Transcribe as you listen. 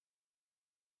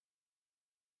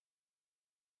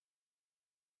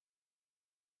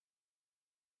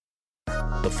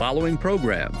The following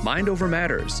program, Mind Over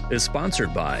Matters, is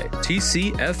sponsored by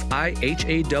TCFIHAW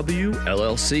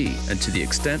LLC, and to the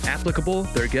extent applicable,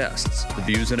 their guests. The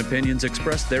views and opinions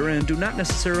expressed therein do not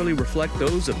necessarily reflect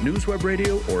those of NewsWeb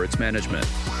Radio or its management.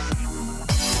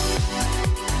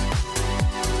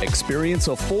 Experience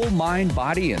a full mind,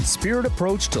 body, and spirit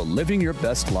approach to living your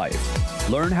best life.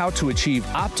 Learn how to achieve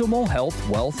optimal health,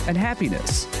 wealth, and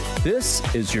happiness. This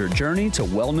is your journey to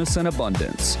wellness and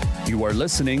abundance. You are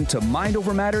listening to Mind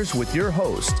Over Matters with your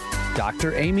host,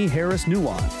 Dr. Amy Harris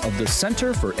Nuwan of the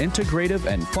Center for Integrative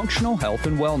and Functional Health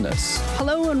and Wellness.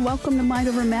 Hello and welcome to Mind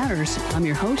Over Matters. I'm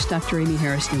your host, Dr. Amy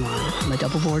Harris Nuwan. I'm a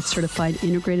double board certified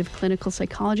integrative clinical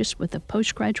psychologist with a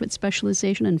postgraduate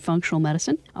specialization in functional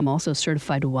medicine. I'm also a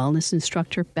certified wellness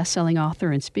instructor, best-selling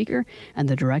author and speaker, and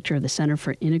the director of the Center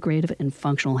for Integrative and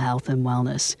Functional Health and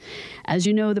Wellness. As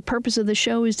you know, the purpose of the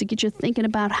show is to get you thinking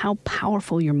about how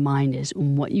powerful your mind is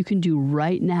and what you can do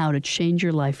right now to change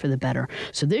your life for the better.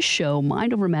 So this show,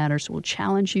 Mind Over Matters, will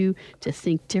challenge you to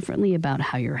think differently about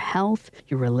how your health,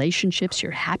 your relationships,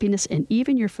 your happiness, and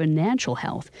even your financial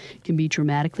health can be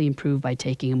dramatically improved by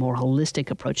taking a more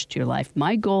holistic approach to your life.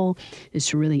 My goal is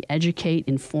to really educate,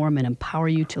 inform, and empower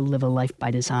you to live a life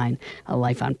by design, a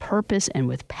life on purpose and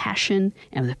with passion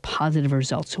and with positive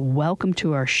results. So welcome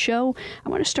to our show. I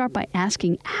want to start by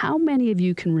asking how many of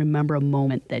you can remember a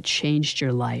moment that changed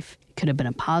your life? Could have been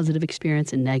a positive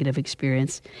experience, a negative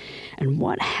experience. And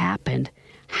what happened?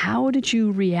 How did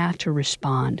you react or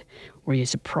respond? Were you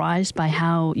surprised by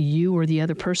how you or the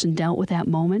other person dealt with that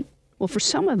moment? Well, for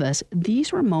some of us,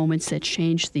 these were moments that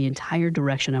changed the entire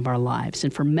direction of our lives.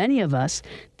 And for many of us,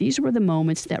 these were the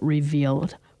moments that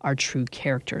revealed our true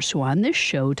character. So on this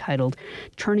show titled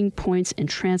Turning Points and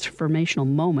Transformational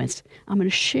Moments, I'm going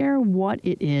to share what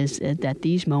it is that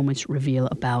these moments reveal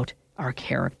about our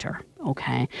character.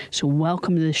 Okay, so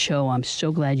welcome to the show. I'm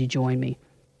so glad you joined me.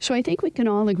 So I think we can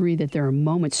all agree that there are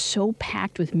moments so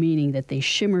packed with meaning that they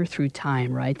shimmer through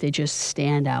time, right? They just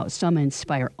stand out. Some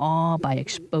inspire awe by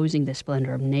exposing the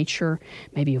splendor of nature.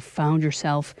 Maybe you found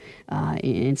yourself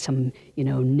in some,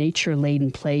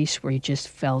 nature-laden place where you just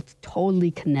felt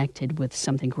totally connected with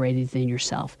something greater than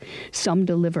yourself. Some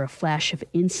deliver a flash of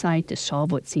insight to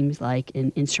solve what seems like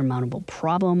an insurmountable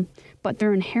problem, but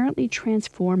they're inherently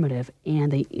transformative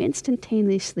and they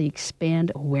instantaneously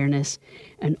expand awareness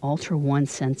and alter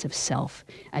one's sense of self.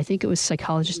 I think it was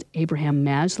psychologist Abraham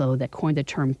Maslow that coined the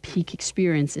term peak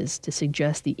experiences to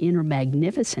suggest the inner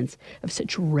magnificence of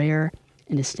such rare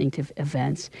and distinctive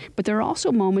events. But there are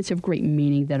also moments of great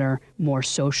meaning that are more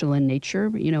social in nature.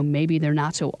 Maybe they're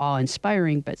not so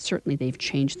awe-inspiring, but certainly they've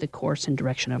changed the course and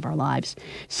direction of our lives.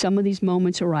 Some of these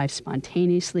moments arrive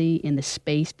spontaneously in the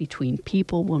space between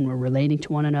people when we're relating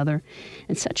to one another,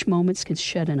 and such moments can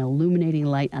shed an illuminating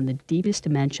light on the deepest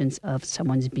dimensions of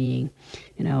someone's being.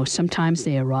 Sometimes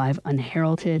they arrive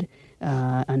unheralded.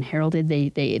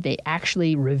 They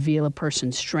actually reveal a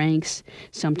person's strengths.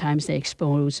 Sometimes they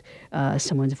expose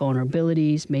someone's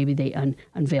vulnerabilities. Maybe they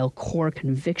unveil core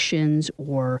convictions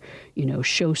or,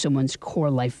 show someone's core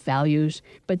life values.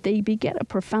 But they beget a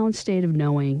profound state of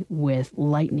knowing with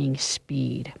lightning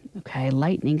speed. Okay,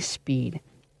 lightning speed.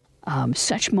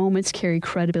 Such moments carry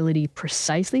credibility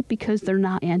precisely because they're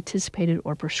not anticipated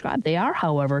or prescribed. They are,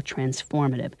 however,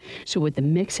 transformative. So with the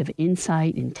mix of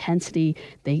insight, intensity,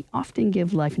 they often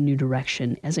give life new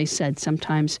direction. As I said,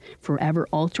 sometimes forever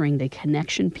altering the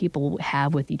connection people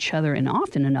have with each other and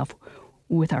often enough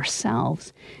with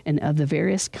ourselves. And of the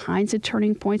various kinds of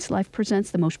turning points life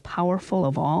presents, the most powerful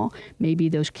of all may be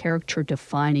those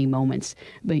character-defining moments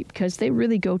because they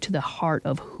really go to the heart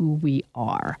of who we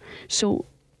are. So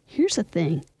here's the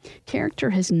thing. Character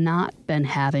has not been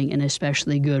having an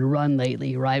especially good run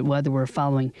lately, right? Whether we're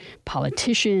following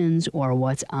politicians or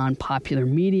what's on popular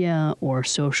media or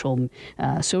social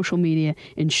media.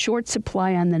 In short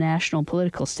supply on the national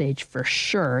political stage, for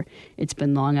sure, it's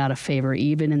been long out of favor,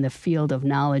 even in the field of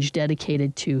knowledge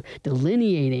dedicated to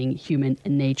delineating human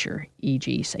nature,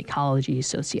 e.g. psychology,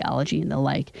 sociology, and the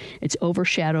like. It's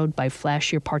overshadowed by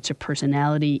flashier parts of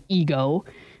personality, ego.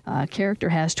 Character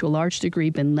has, to a large degree,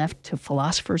 been left to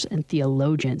philosophers and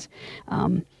theologians.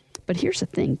 But here's the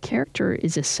thing. Character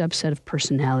is a subset of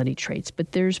personality traits,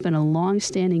 but there's been a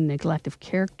long-standing neglect of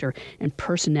character and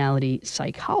personality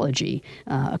psychology,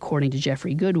 according to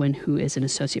Jeffrey Goodwin, who is an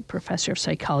associate professor of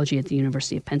psychology at the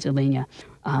University of Pennsylvania.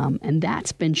 And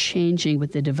that's been changing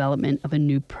with the development of a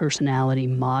new personality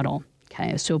model.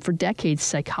 Okay, so for decades,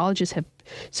 psychologists have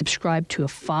subscribed to a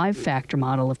 5-factor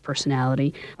model of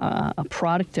personality, a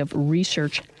product of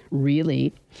research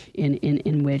really,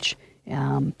 in which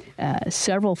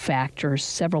several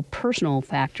personal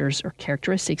factors or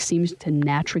characteristics seems to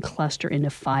naturally cluster into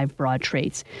 5 broad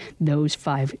traits. Those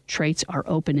 5 traits are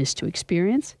openness to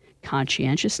experience,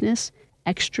 conscientiousness,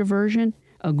 extroversion,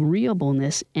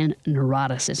 agreeableness, and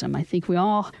neuroticism. I think we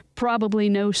all probably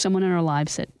know someone in our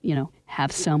lives that,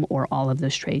 have some or all of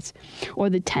those traits, or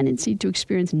the tendency to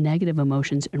experience negative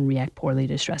emotions and react poorly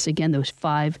to stress. Again, those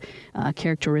 5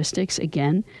 characteristics,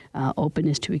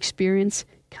 openness to experience,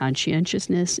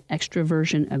 conscientiousness,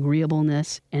 extroversion,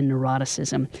 agreeableness, and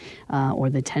neuroticism, or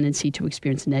the tendency to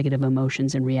experience negative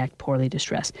emotions and react poorly to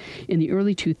stress. In the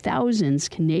early 2000s,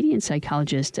 Canadian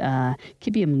psychologists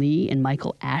Kibyum Lee and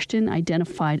Michael Ashton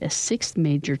identified a 6th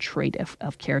major trait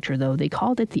of character, though. They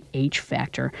called it the H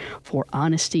factor for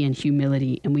honesty and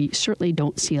humility, and we certainly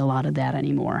don't see a lot of that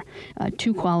anymore.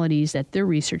 2 qualities that their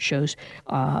research shows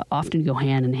often go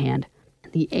hand in hand.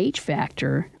 The H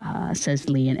factor, says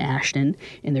Lee and Ashton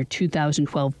in their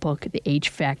 2012 book, The H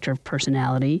Factor of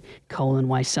Personality,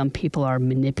 Why Some People Are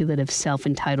Manipulative,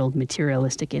 Self-Entitled,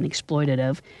 Materialistic, and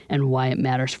Exploitative, and Why It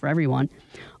Matters for Everyone,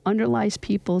 underlies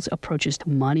people's approaches to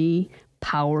money,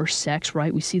 power, sex,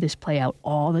 right? We see this play out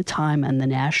all the time on the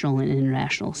national and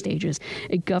international stages.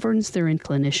 It governs their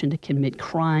inclination to commit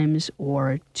crimes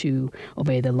or to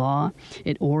obey the law.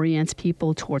 It orients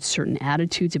people towards certain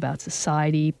attitudes about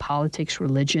society, politics,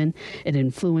 religion. It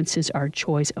influences our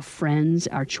choice of friends,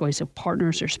 our choice of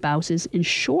partners or spouses. In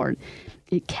short,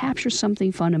 it captures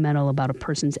something fundamental about a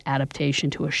person's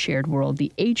adaptation to a shared world.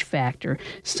 The H factor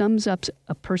sums up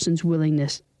a person's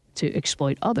willingness to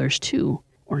exploit others too,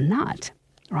 or not,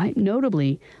 right?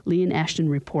 Notably, Lee and Ashton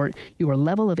report your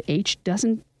level of H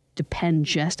doesn't depend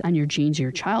just on your genes or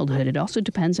your childhood. It also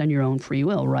depends on your own free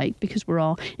will, right? Because we're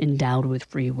all endowed with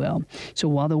free will. So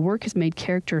while the work has made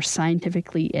character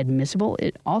scientifically admissible,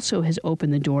 it also has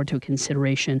opened the door to a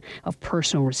consideration of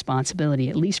personal responsibility,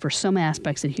 at least for some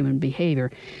aspects of human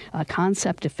behavior, a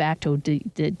concept de facto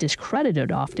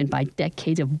discredited often by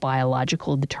decades of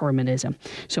biological determinism.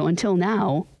 So until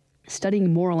now,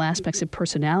 studying moral aspects of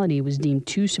personality was deemed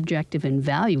too subjective and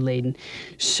value-laden.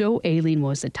 So alien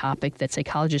was the topic that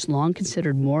psychologists long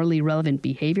considered morally relevant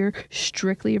behavior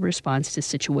strictly a response to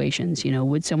situations.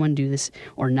 Would someone do this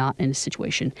or not in a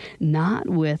situation? Not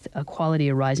with a quality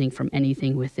arising from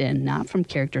anything within, not from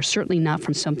character, certainly not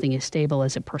from something as stable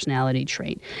as a personality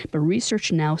trait. But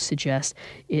research now suggests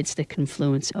it's the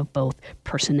confluence of both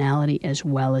personality as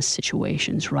well as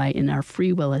situations, right? And our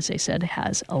free will, as I said,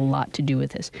 has a lot to do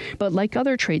with this. But like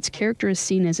other traits, character is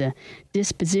seen as a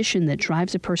disposition that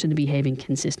drives a person to behave in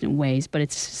consistent ways, but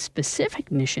its specific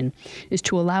mission is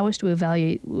to allow us to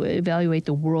evaluate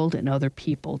the world and other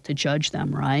people, to judge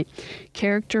them, right?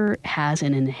 Character has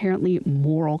an inherently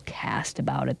moral cast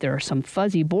about it. There are some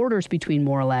fuzzy borders between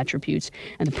moral attributes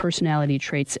and the personality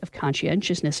traits of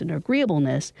conscientiousness and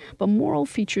agreeableness, but moral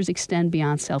features extend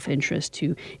beyond self-interest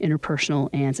to interpersonal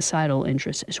and societal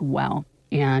interests as well.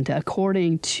 And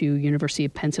according to University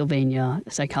of Pennsylvania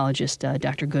psychologist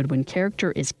Dr. Goodwin,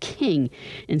 character is king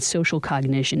in social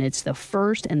cognition. It's the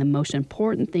first and the most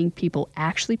important thing people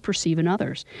actually perceive in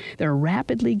others. They're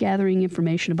rapidly gathering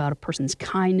information about a person's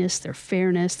kindness, their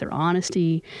fairness, their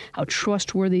honesty, how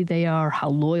trustworthy they are, how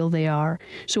loyal they are.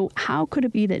 So how could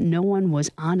it be that no one was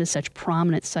onto such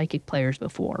prominent psychic players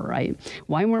before, right?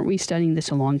 Why weren't we studying this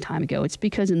a long time ago? It's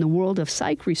because in the world of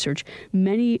psych research,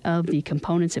 many of the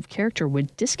components of character were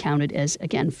discounted as,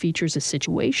 again, features of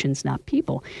situations, not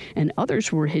people, and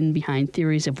others were hidden behind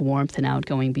theories of warmth and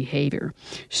outgoing behavior.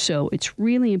 So it's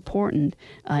really important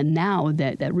now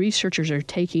that researchers are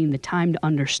taking the time to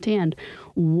understand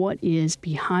what is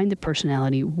behind the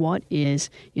personality, what is,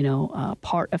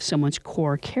 part of someone's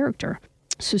core character.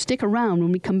 So stick around.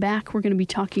 When we come back, we're going to be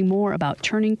talking more about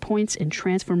turning points and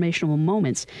transformational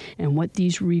moments and what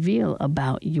these reveal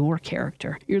about your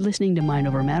character. You're listening to Mind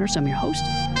Over Matters. I'm your host,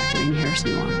 Dr. Amy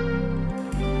Harris-Nuon.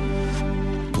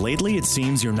 Lately, it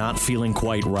seems you're not feeling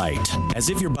quite right,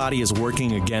 as if your body is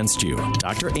working against you.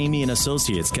 Dr. Amy and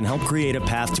Associates can help create a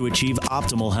path to achieve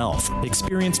optimal health.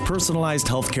 Experience personalized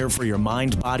health care for your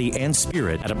mind, body, and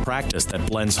spirit at a practice that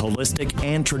blends holistic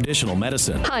and traditional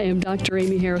medicine. Hi, I'm Dr.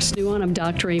 Amy Harris-Nuon. I'm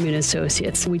Dr. Amy and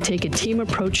Associates. We take a team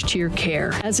approach to your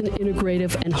care. As an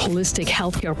integrative and holistic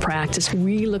healthcare practice,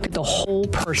 we look at the whole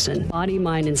person, body,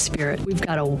 mind, and spirit. We've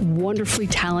got a wonderfully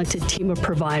talented team of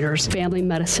providers, family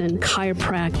medicine,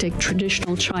 chiropractic, chiropractic,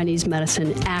 traditional Chinese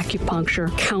medicine,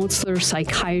 acupuncture, counselor,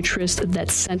 psychiatrist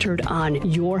that's centered on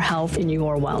your health and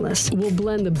your wellness. We'll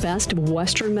blend the best of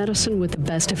Western medicine with the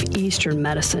best of Eastern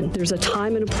medicine. There's a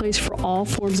time and a place for all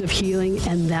forms of healing,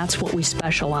 and that's what we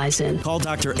specialize in. Call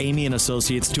Dr. Amy and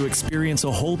Associates to experience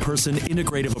a whole person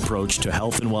integrative approach to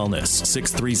health and wellness.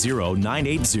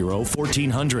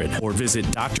 630-980-1400 or visit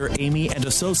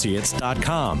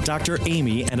dramyandassociates.com. Dr.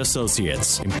 Amy and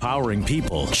Associates, empowering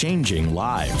people, changing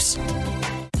lives.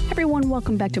 Everyone,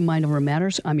 welcome back to Mind Over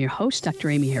Matters. I'm your host, Dr.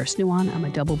 Amy Harris-Nuwan. I'm a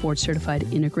double board certified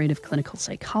integrative clinical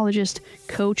psychologist,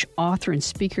 coach, author, and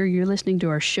speaker. You're listening to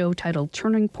our show titled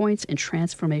Turning Points and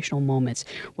Transformational Moments,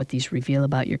 what these reveal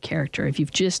about your character. If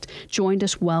you've just joined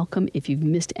us, welcome. If you've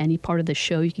missed any part of the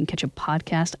show, you can catch a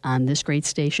podcast on this great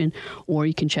station, or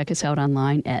you can check us out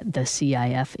online at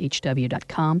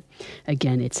thecifhw.com.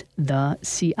 Again, it's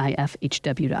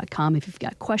thecifhw.com. If you've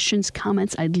got questions,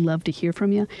 comments, I'd love to hear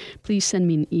from you. Please send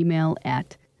me an email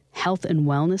at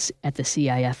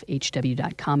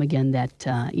healthandwellness@thecifhw.com. Again,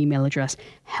 that email address,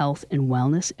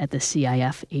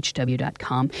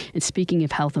 healthandwellness@thecifhw.com. And speaking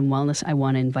of health and wellness, I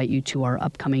want to invite you to our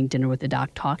upcoming Dinner with the Doc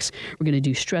Talks. We're going to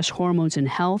do stress, hormones, and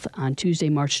health on Tuesday,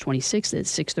 March 26th at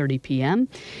 6:30 p.m.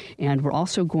 And we're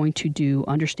also going to do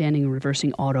understanding and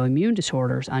reversing autoimmune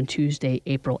disorders on Tuesday,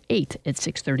 April 8th at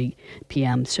 6:30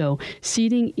 p.m. So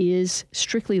seating is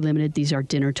strictly limited. These are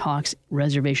dinner talks.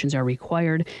 Reservations are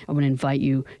required. I want to invite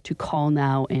you to call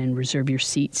now and reserve your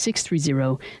seat,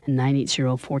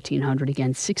 630-980-1400.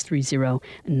 Again,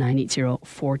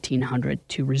 630-980-1400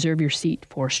 to reserve your seat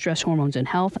for Stress, Hormones, and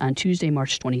Health on Tuesday,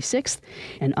 March 26th,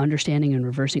 and Understanding and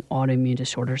Reversing Autoimmune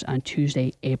Disorders on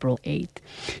Tuesday, April 8th.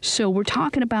 So we're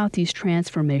talking about these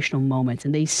transformational moments,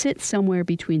 and they sit somewhere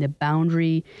between the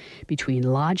boundary between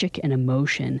logic and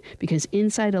emotion, because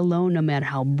insight alone, no matter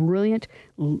how brilliant,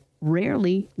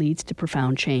 rarely leads to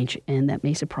profound change, and that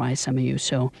may surprise some of you.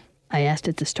 So I asked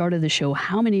at the start of the show,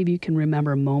 how many of you can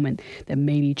remember a moment that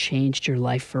maybe changed your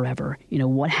life forever? You know,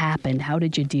 what happened? How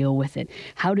did you deal with it?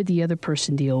 How did the other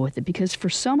person deal with it? Because for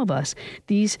some of us,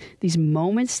 these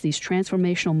moments, these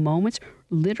transformational moments,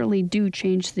 literally do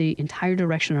change the entire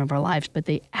direction of our lives, but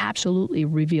they absolutely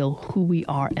reveal who we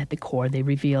are at the core. They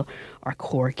reveal our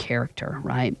core character,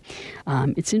 right?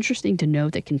 It's interesting to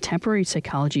note that contemporary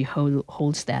psychology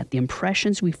holds that the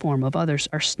impressions we form of others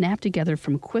are snapped together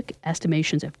from quick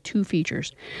estimations of two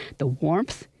features: the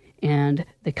warmth and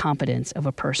the competence of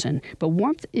a person. But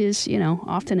warmth is,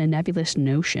 often a nebulous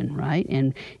notion, right?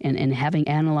 And having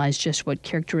analyzed just what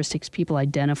characteristics people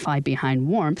identify behind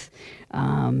warmth,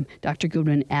 Dr.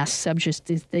 Goodwin asked subjects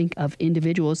to think of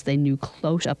individuals they knew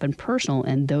close up and personal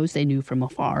and those they knew from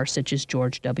afar, such as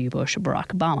George W. Bush or Barack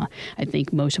Obama. I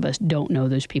think most of us don't know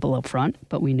those people up front,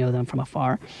 but we know them from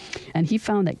afar. And he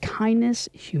found that kindness,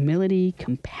 humility,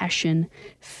 compassion,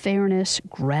 fairness,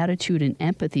 gratitude, and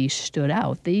empathy stood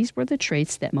out. These were the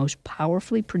traits that most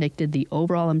powerfully predicted the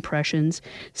overall impressions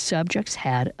subjects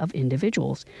had of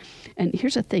individuals. And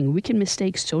here's the thing, we can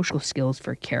mistake social skills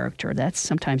for character. That's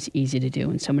sometimes easy to do,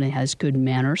 and somebody has good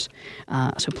manners,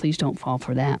 so please don't fall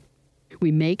for that. We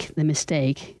make the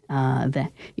mistake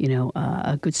that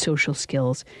good social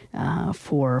skills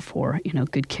for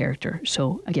good character.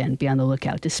 So again, be on the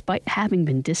lookout. Despite having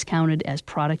been discounted as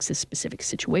products of specific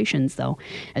situations, though,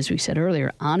 as we said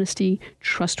earlier, honesty,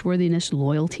 trustworthiness,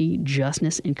 loyalty,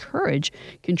 justness, and courage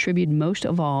contribute most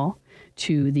of all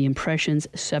to the impressions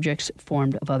subjects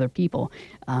formed of other people.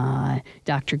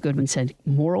 Dr. Goodwin said,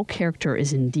 moral character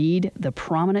is indeed the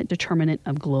prominent determinant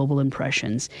of global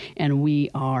impressions, and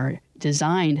we are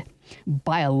designed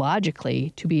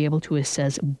biologically to be able to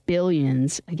assess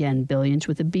billions, again, billions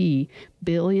with a B,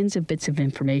 billions of bits of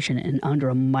information in under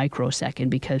a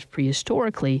microsecond, because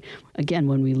prehistorically, again,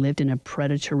 when we lived in a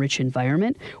predator-rich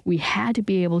environment, we had to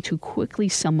be able to quickly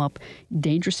sum up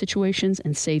dangerous situations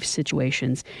and safe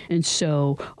situations. And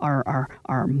so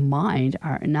our mind,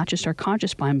 not just our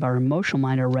conscious mind, but our emotional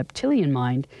mind, our reptilian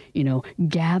mind,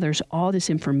 gathers all this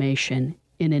information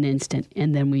in an instant,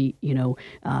 and then we,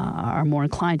 are more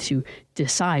inclined to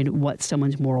decide what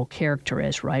someone's moral character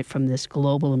is, right, from this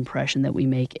global impression that we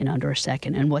make in under a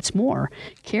second. And what's more,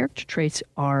 character traits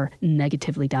are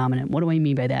negatively dominant. What do I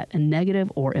mean by that? A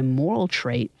negative or immoral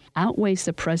trait outweighs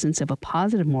the presence of a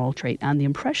positive moral trait on the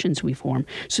impressions we form.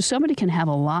 So somebody can have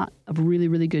a lot of really,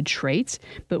 really good traits,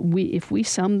 but if we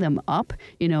sum them up,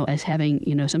 as having,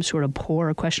 some sort of poor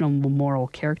or questionable moral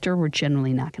character, we're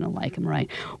generally not going to like them,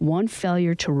 right? One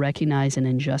failure to recognize an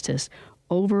injustice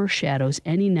overshadows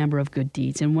any number of good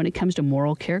deeds. And when it comes to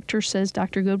moral character, says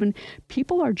Dr. Goodwin,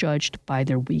 people are judged by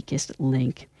their weakest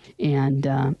link. And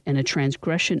a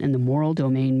transgression in the moral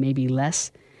domain may be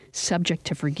less subject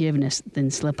to forgiveness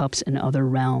than slip-ups in other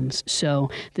realms. So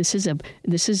this is an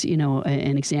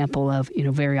example of,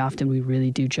 very often we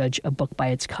really do judge a book by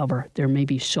its cover. There may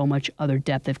be so much other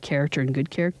depth of character and good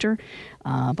character,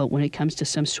 but when it comes to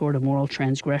some sort of moral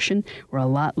transgression, we're a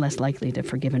lot less likely to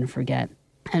forgive and forget.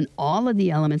 And all of the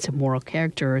elements of moral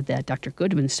character that Dr.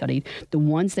 Goodwin studied, the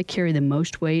ones that carry the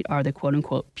most weight are the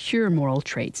quote-unquote pure moral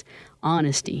traits: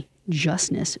 honesty,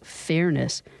 justness,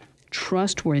 fairness,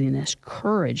 trustworthiness,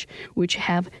 courage, which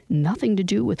have nothing to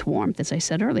do with warmth, as I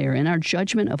said earlier. In our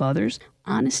judgment of others,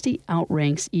 honesty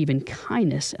outranks even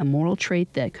kindness, a moral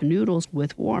trait that canoodles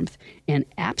with warmth. And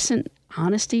absent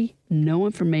honesty, no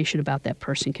information about that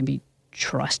person can be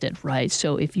trusted, right?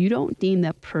 So if you don't deem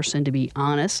that person to be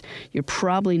honest, you're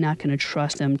probably not going to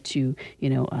trust them to,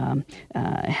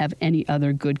 have any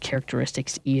other good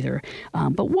characteristics either.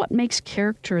 But what makes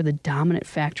character the dominant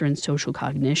factor in social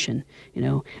cognition?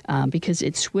 Because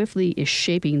it swiftly is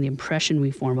shaping the impression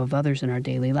we form of others in our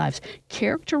daily lives.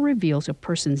 Character reveals a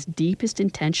person's deepest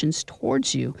intentions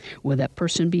towards you. Will that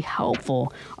person be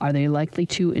helpful? Are they likely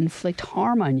to inflict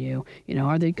harm on you?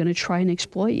 Are they going to try and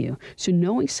exploit you? So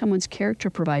knowing someone's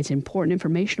character provides important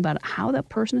information about how that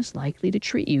person is likely to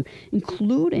treat you,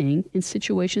 including in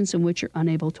situations in which you're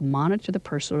unable to monitor the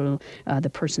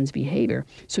person's behavior.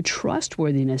 So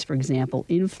trustworthiness, for example,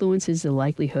 influences the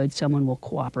likelihood someone will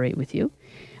cooperate with you,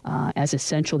 as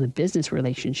essential to business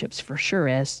relationships for sure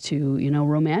as to,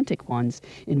 romantic ones,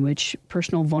 in which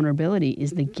personal vulnerability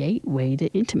is the gateway to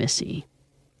intimacy.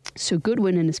 So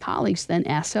Goodwin and his colleagues then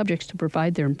asked subjects to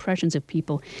provide their impressions of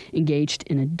people engaged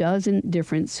in a dozen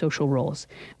different social roles.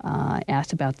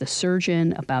 Asked about the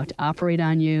surgeon about to operate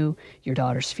on you, your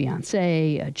daughter's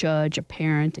fiance, a judge, a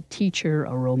parent, a teacher,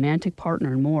 a romantic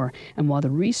partner, and more. And while the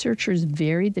researchers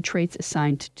varied the traits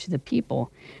assigned to the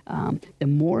people, the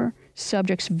more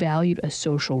subjects valued a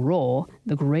social role,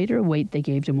 the greater weight they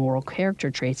gave to moral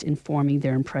character traits informing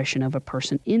their impression of a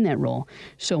person in that role.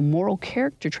 So moral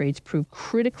character traits prove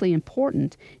critically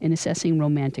important in assessing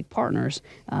romantic partners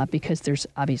because there's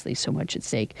obviously so much at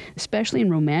stake. Especially in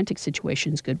romantic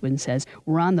situations, Goodwin says,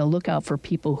 we're on the lookout for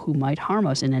people who might harm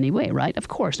us in any way, right? Of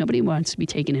course, nobody wants to be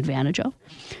taken advantage of.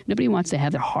 Nobody wants to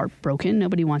have their heart broken.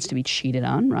 Nobody wants to be cheated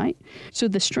on, right? So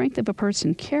the strength of a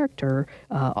person's character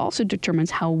also determines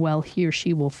how well he or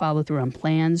she will follow through on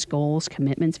plans, goals,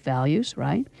 commitments, values,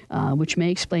 right? Which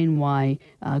may explain why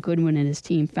Goodwin and his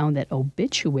team found that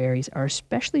obituaries are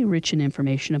especially rich in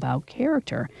information about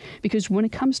character, because when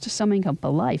it comes to summing up a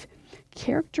life,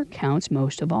 character counts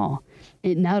most of all.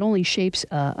 It not only shapes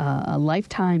a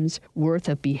lifetime's worth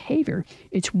of behavior,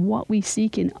 it's what we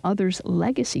seek in others'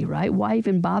 legacy, right? Why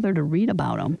even bother to read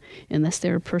about them unless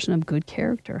they're a person of good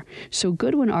character? So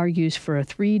Goodwin argues for a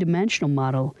three-dimensional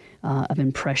model of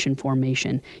impression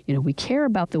formation. We care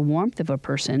about the warmth of a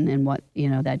person and what,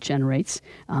 that generates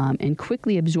and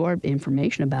quickly absorb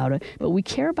information about it, but we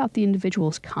care about the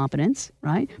individual's competence,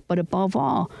 right? But above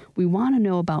all, we want to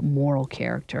know about moral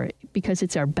character because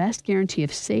it's our best guarantee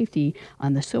of safety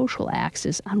on the social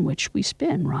axis on which we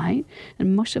spin, right?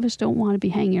 And most of us don't want to be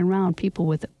hanging around people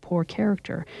with poor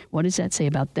character. What does that say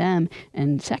about them?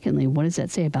 And secondly, what does that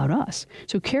say about us?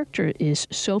 So character is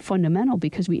so fundamental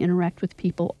because we interact with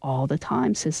people all the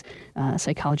time, says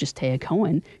psychologist Taya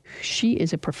Cohen. She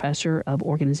is a professor of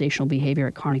organizational behavior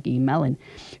at Carnegie Mellon.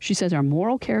 She says our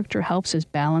moral character helps us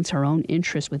balance our own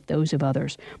interests with those of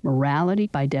others. Morality,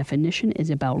 by definition, is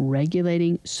about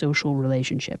regulating social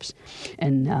relationships.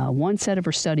 And one set of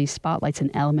her studies spotlights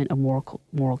an element of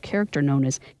moral character known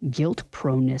as guilt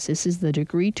proneness. This is the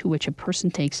degree to which a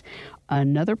person takes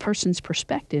another person's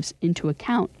perspectives into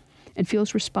account and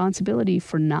feels responsibility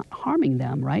for not harming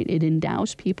them, right? It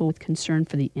endows people with concern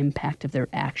for the impact of their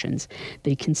actions.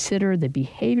 They consider the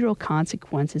behavioral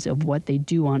consequences of what they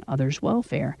do on others'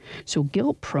 welfare. So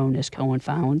guilt proneness, Cohen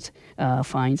finds,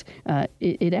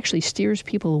 it actually steers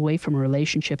people away from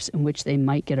relationships in which they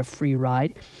might get a free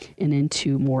ride and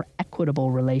into more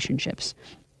equitable relationships.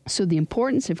 So the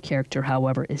importance of character,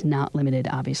 however, is not limited,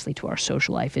 obviously, to our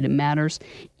social life. It matters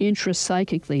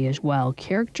intrapsychically as well.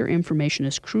 Character information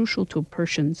is crucial to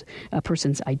a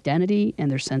person's identity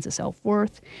and their sense of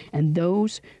self-worth. And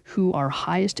those who are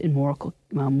highest in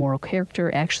moral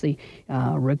character actually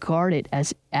regard it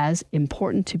as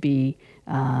important to be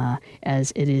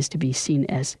as it is to be seen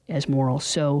as moral.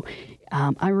 So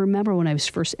I remember when I was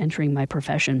first entering my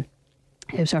profession,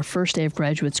 it was our first day of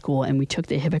graduate school, and we took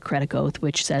the Hippocratic Oath,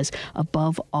 which says,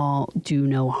 above all, do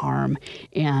no harm.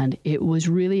 And it was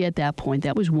really at that point,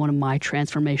 that was one of my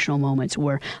transformational moments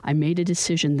where I made a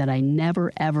decision that I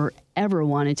never, ever, ever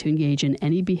wanted to engage in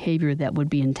any behavior that would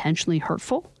be intentionally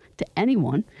hurtful to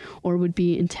anyone or would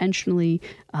be intentionally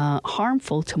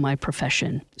harmful to my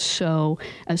profession. So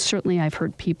certainly I've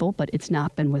hurt people, but it's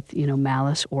not been with,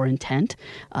 malice or intent.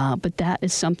 But that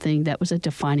is something that was a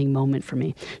defining moment for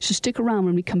me. So stick around.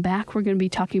 When we come back, we're going to be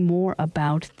talking more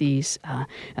about these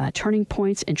turning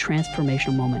points and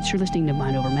transformational moments. You're listening to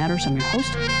Mind Over Matters. I'm your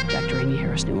host, Dr. Amy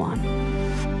Harris-Nuwan.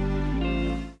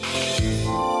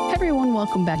 Hey everyone,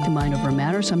 welcome back to Mind Over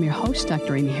Matters. I'm your host,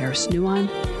 Dr. Amy Harris-Nuwan.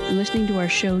 You're listening to our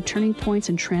show, Turning Points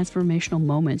and Transformational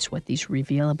Moments, what these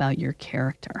reveal about your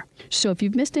character. So if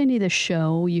you've missed any of the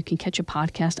show, you can catch a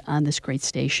podcast on this great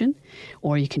station,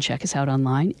 or you can check us out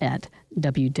online at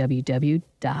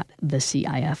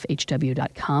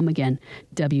www.thecifhw.com. Again,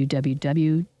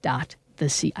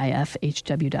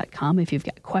 www.thecifhw.com. If you've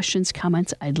got questions,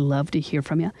 comments, I'd love to hear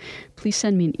from you. Please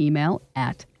send me an email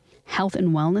at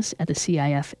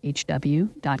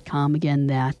healthandwellness@thecifhw.com. Again,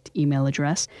 that email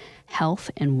address,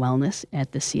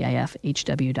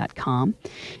 healthandwellness@thecifhw.com.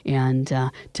 And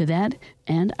to that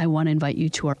end, I want to invite you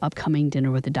to our upcoming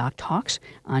Dinner with the Doc Talks.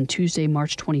 On Tuesday,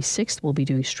 March 26th, we'll be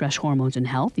doing stress, hormones, and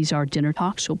health. These are dinner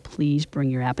talks, so please bring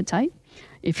your appetite.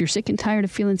 If you're sick and tired of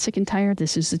feeling sick and tired,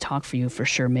 this is the talk for you for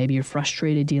sure. Maybe you're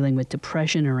frustrated dealing with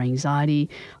depression or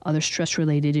anxiety, other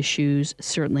stress-related issues.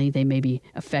 Certainly, they may be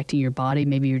affecting your body.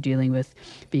 Maybe you're dealing with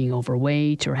being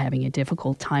overweight or having a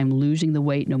difficult time losing the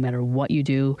weight no matter what you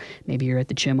do. Maybe you're at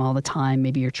the gym all the time.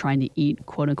 Maybe you're trying to eat,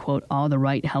 quote-unquote, all the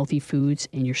right healthy foods,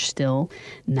 and you're still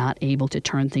not able to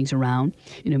turn things around.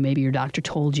 Maybe your doctor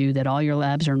told you that all your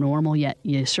labs are normal, yet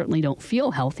you certainly don't feel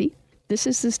healthy. This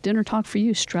is this dinner talk for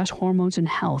you, stress, hormones, and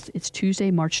health. It's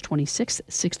Tuesday, March 26th,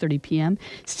 6:30 p.m.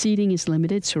 Seating is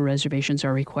limited, so reservations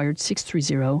are required.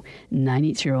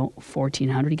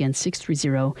 630-980-1400. Again,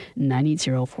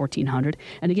 630-980-1400.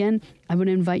 And again, I want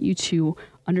to invite you to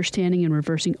Understanding and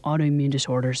Reversing Autoimmune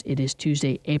Disorders. It is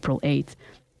Tuesday, April 8th.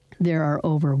 There are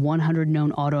over 100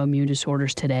 known autoimmune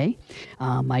disorders today.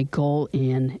 My goal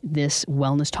in this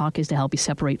wellness talk is to help you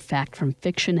separate fact from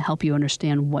fiction, help you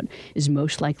understand what is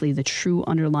most likely the true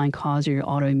underlying cause of your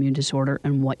autoimmune disorder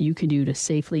and what you can do to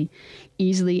safely,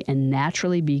 easily, and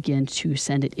naturally begin to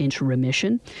send it into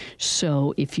remission.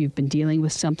 So if you've been dealing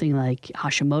with something like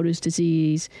Hashimoto's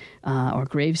disease or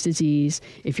Graves' disease,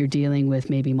 if you're dealing with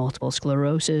maybe multiple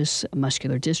sclerosis,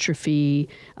 muscular dystrophy,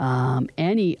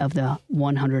 any of the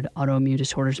 100 autoimmune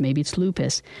disorders, maybe it's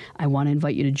lupus, I want to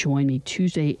invite you to join me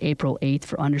Tuesday, April 8th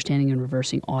for Understanding and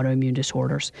Reversing Autoimmune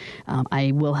Disorders.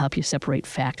 I will help you separate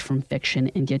fact from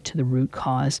fiction and get to the root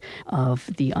cause of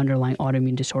the underlying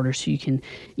autoimmune disorder so you can,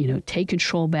 take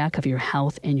control back of your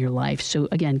health and your life. So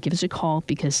again, give us a call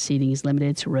because seating is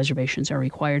limited, so reservations are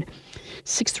required.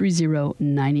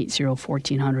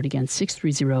 630-980-1400. Again,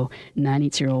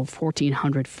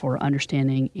 630-980-1400 for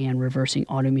Understanding and Reversing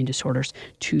Autoimmune Disorders,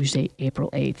 Tuesday, April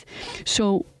 8th.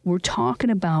 So we're talking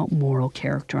about moral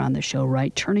character on the show,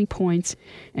 right? Turning points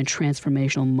and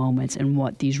transformational moments and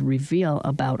what these reveal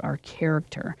about our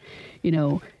character.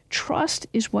 Trust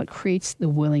is what creates the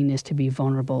willingness to be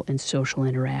vulnerable in social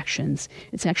interactions.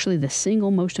 It's actually the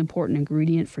single most important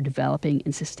ingredient for developing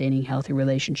and sustaining healthy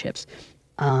relationships.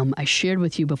 I shared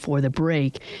with you before the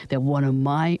break that one of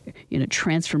my,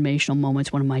 transformational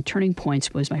moments, one of my turning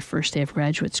points was my first day of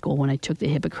graduate school when I took the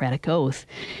Hippocratic Oath,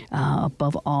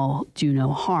 above all, do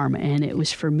no harm. And it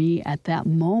was for me at that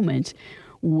moment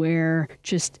where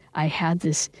I had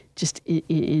this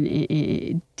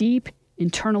deep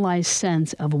internalized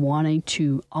sense of wanting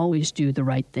to always do the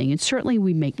right thing. And certainly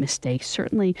we make mistakes.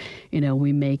 Certainly,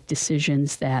 we make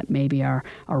decisions that maybe are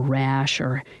rash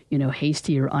or,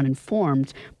 hasty or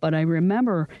uninformed. But I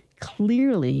remember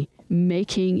clearly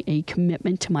making a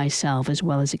commitment to myself as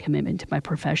well as a commitment to my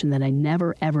profession that I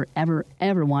never, ever, ever,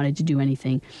 ever wanted to do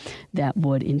anything that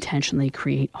would intentionally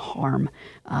create harm.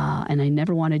 And I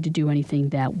never wanted to do anything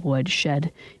that would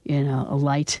shed, a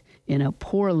light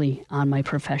poorly on my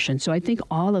profession. So I think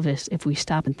all of us, if we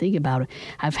stop and think about it,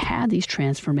 have had these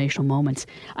transformational moments.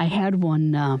 I had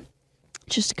one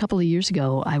just a couple of years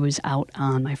ago. I was out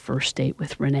on my first date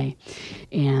with Renee,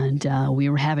 and we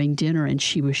were having dinner, and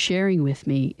she was sharing with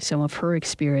me some of her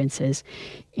experiences.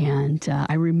 And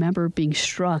I remember being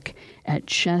struck at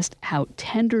just how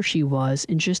tender she was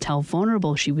and just how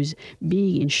vulnerable she was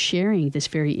being in sharing this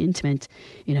very intimate,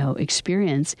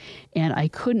 experience. And I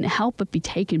couldn't help but be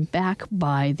taken back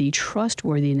by the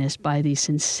trustworthiness, by the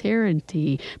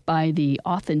sincerity, by the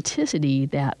authenticity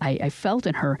that I felt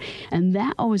in her. And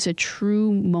that was a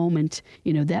true moment.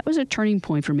 That was a turning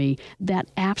point for me. That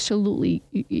absolutely,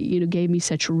 gave me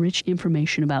such rich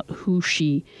information about who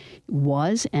she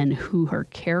was and who her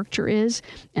character is.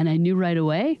 And I knew right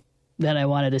away that I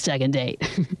wanted a second date.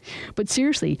 But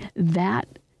seriously, that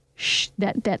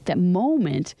that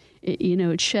moment,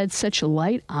 it sheds such a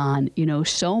light on,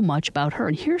 so much about her.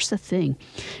 And here's the thing,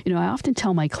 I often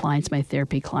tell my clients, my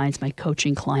therapy clients, my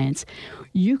coaching clients,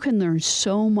 you can learn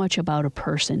so much about a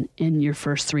person in your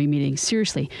first 3 meetings.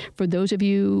 Seriously, for those of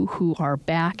you who are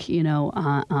back,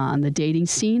 on the dating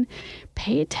scene,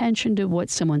 pay attention to what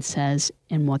someone says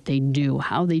and what they do,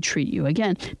 how they treat you.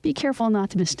 Again, be careful not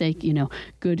to mistake,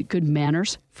 good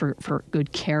manners for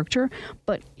good character.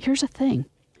 But here's the thing.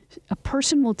 A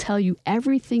person will tell you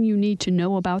everything you need to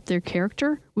know about their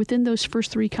character within those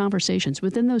first 3 conversations,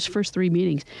 within those first 3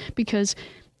 meetings, because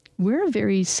we're a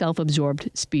very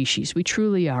self-absorbed species. We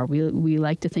truly are. We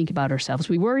like to think about ourselves.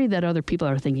 We worry that other people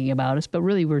are thinking about us, but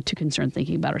really we're too concerned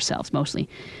thinking about ourselves mostly.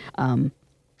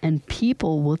 And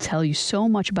people will tell you so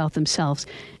much about themselves,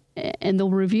 and they'll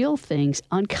reveal things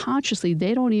unconsciously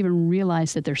they don't even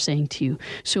realize that they're saying to you.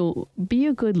 So be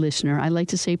a good listener. I like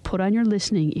to say put on your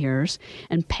listening ears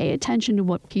and pay attention to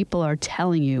what people are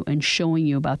telling you and showing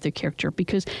you about their character,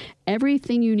 because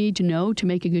everything you need to know to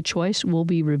make a good choice will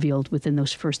be revealed within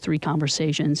those first 3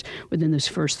 conversations, within those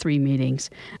first 3 meetings.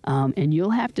 And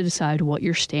you'll have to decide what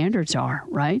your standards are,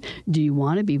 right? Do you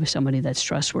want to be with somebody that's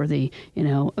trustworthy?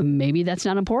 Maybe that's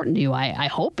not important to you. I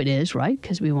hope it is, right?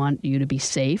 Because we want you to be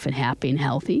safe and happy and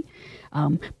healthy.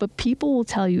 But people will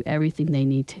tell you everything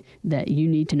that you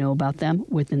need to know about them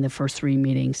within the first 3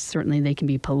 meetings. Certainly they can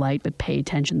be polite, but pay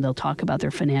attention. They'll talk about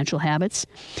their financial habits.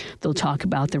 They'll talk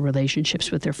about their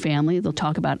relationships with their family. They'll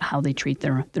talk about how they treat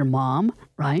their mom,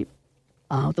 right?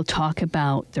 They'll talk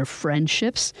about their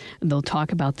friendships. They'll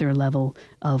talk about their level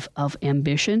of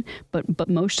ambition. But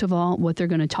most of all, what they're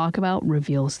going to talk about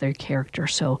reveals their character.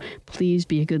 So please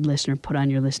be a good listener. Put on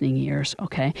your listening ears,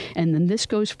 okay? And then this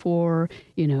goes for,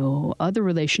 other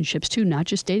relationships too, not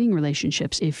just dating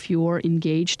relationships. If you're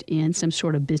engaged in some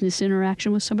sort of business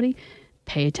interaction with somebody,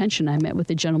 pay attention. I met with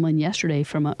a gentleman yesterday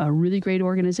from a really great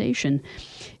organization,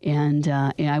 and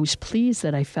I was pleased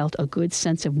that I felt a good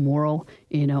sense of moral,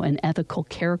 and ethical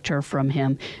character from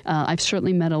him. I've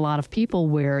certainly met a lot of people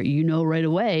where right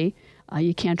away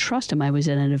you can't trust them. I was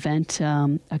at an event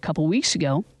a couple weeks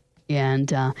ago.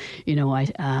 And,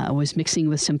 I was mixing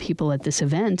with some people at this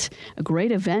event, a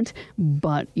great event,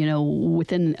 but,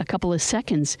 within a couple of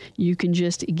seconds, you can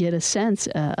just get a sense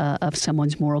of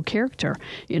someone's moral character,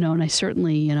 and I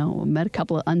certainly, met a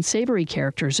couple of unsavory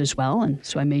characters as well. And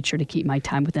so I made sure to keep my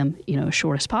time with them, as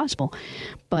short as possible.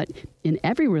 But in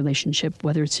every relationship,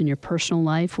 whether it's in your personal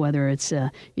life, whether it's,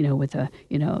 with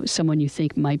someone you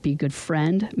think might be a good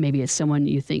friend, maybe it's someone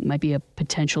you think might be a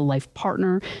potential life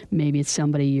partner, maybe it's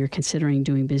somebody you're considering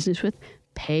doing business with,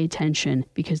 pay attention,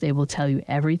 because they will tell you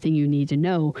everything you need to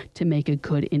know to make a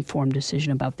good, informed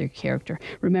decision about their character.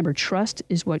 Remember, trust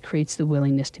is what creates the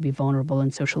willingness to be vulnerable in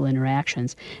social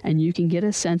interactions, and you can get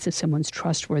a sense of someone's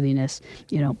trustworthiness,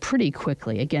 pretty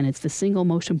quickly. Again, it's the single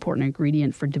most important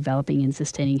ingredient for developing and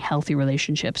sustaining healthy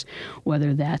relationships,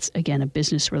 whether that's, again, a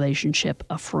business relationship,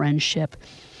 a friendship,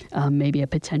 maybe a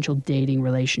potential dating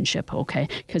relationship, okay?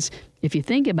 Because if you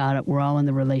think about it, we're all in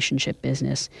the relationship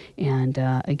business. And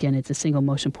again, it's the single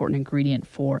most important ingredient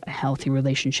for a healthy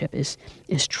relationship is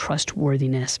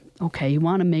trustworthiness. Okay, you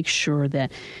want to make sure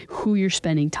that who you're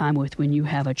spending time with, when you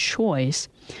have a choice,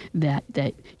 that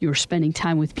you're spending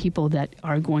time with people that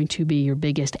are going to be your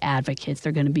biggest advocates.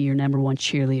 They're going to be your number one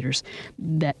cheerleaders.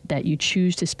 That you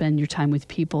choose to spend your time with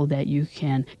people that you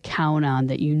can count on,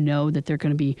 that you know that they're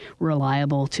going to be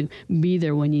reliable to be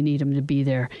there when you need them to be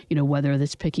there. Whether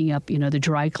that's picking up the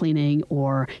dry cleaning,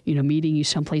 or meeting you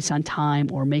someplace on time,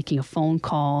 or making a phone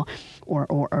call,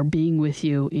 or being with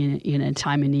you in a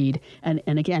time of need. And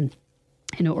again,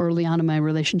 early on in my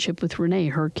relationship with Renee,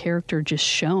 her character just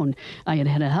shone. I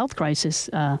had a health crisis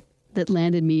that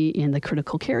landed me in the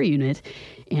critical care unit,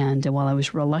 and while I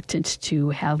was reluctant to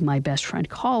have my best friend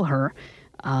call her,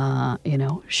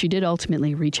 she did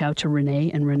ultimately reach out to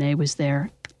Renee, and Renee was there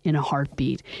in a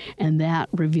heartbeat. And that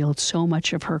revealed so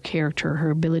much of her character, her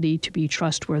ability to be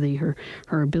trustworthy, her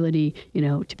ability,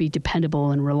 to be dependable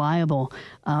and reliable,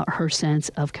 her sense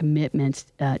of commitment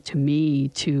to me,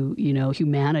 to,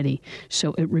 humanity.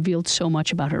 So it revealed so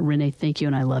much about her. Renee, thank you,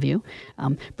 and I love you.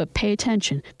 But pay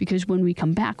attention, because when we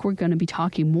come back, we're going to be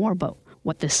talking more about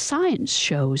what the science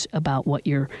shows about what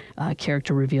your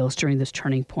character reveals during those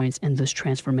turning points and those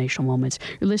transformational moments.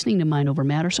 You're listening to Mind Over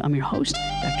Matters. I'm your host,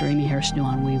 Dr. Amy Harris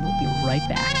Nuon. We will be right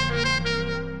back.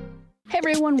 Hey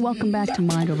everyone, welcome back to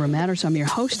Mind Over Matters. I'm your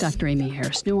host, Dr. Amy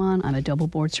Harris-Nuon. I'm a double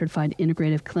board certified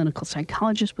integrative clinical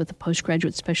psychologist with a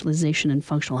postgraduate specialization in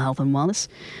functional health and wellness.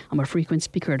 I'm a frequent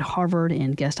speaker at Harvard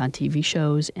and guest on TV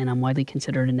shows, and I'm widely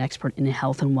considered an expert in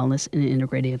health and wellness and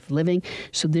integrative living.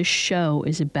 So this show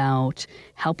is about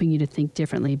helping you to think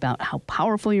differently about how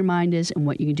powerful your mind is and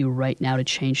what you can do right now to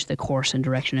change the course and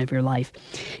direction of your life.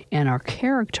 And our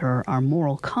character, our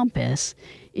moral compass,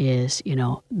 is,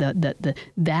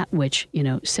 that which,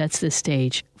 sets the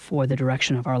stage for the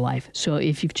direction of our life. So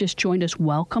if you've just joined us,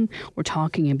 welcome. We're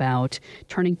talking about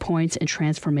turning points and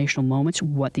transformational moments,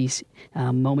 what these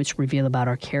moments reveal about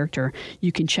our character.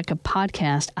 You can check a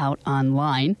podcast out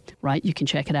online, right? You can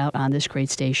check it out on this great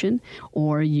station,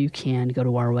 or you can go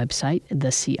to our website,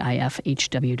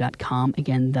 thecifhw.com.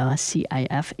 Again,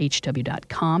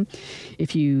 thecifhw.com.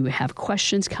 If you have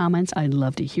questions, comments, I'd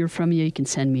love to hear from you. You can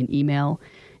send me an email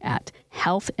at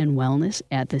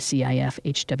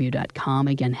healthandwellness@thecifhw.com.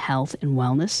 Again,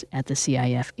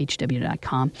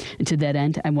 healthandwellness@thecifhw.com. And to that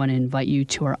end, I want to invite you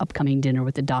to our upcoming Dinner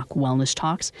with the Doc Wellness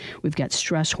Talks. We've got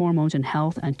Stress, Hormones, and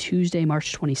Health on Tuesday,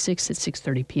 March 26th at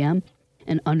 6:30 p.m.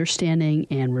 and Understanding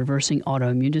and Reversing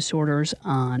Autoimmune Disorders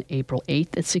on April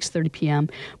 8th at 6:30 p.m.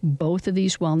 Both of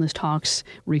these wellness talks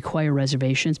require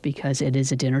reservations because it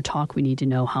is a dinner talk. We need to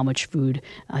know how much food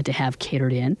to have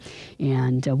catered in.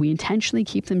 And we intentionally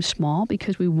keep them small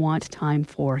because we want time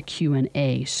for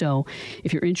Q&A. So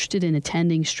if you're interested in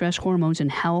attending Stress, Hormones,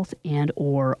 and Health and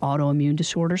or autoimmune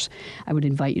disorders, I would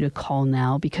invite you to call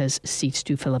now because seats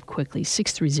do fill up quickly.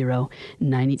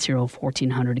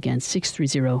 630-980-1400. Again,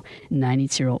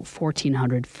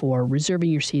 630-980-1400 for reserving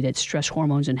your seat at Stress,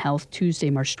 Hormones, and Health Tuesday,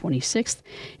 March 26th,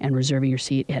 and reserving your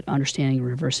seat at Understanding and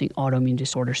Reversing Autoimmune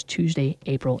Disorders Tuesday,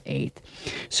 April 8th.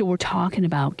 So we're talking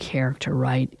about character,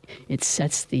 right? It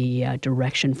sets the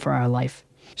direction for our life.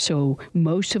 So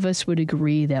most of us would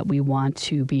agree that we want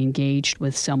to be engaged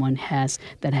with someone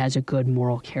that has a good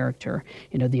moral character.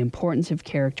 The importance of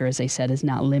character, as I said, is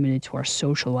not limited to our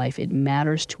social life. It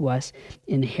matters to us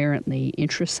inherently,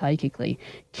 intrapsychically.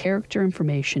 Character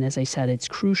information, as I said, it's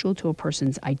crucial to a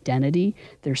person's identity,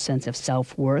 their sense of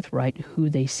self-worth, right, who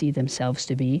they see themselves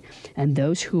to be. And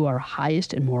those who are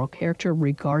highest in moral character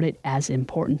regard it as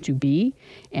important to be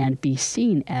and be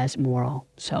seen as moral.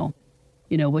 So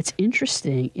what's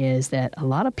interesting is that a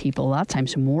lot of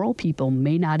times moral people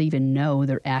may not even know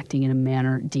they're acting in a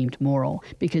manner deemed moral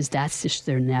because that's just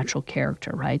their natural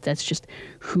character, right? That's just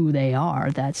who they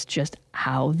are. That's just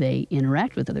how they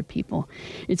interact with other people.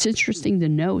 It's interesting to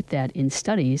note that in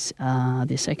studies,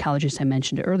 the psychologist I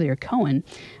mentioned earlier, Cohen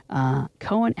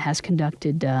has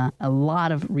conducted a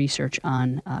lot of research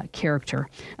on character,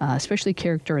 especially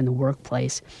character in the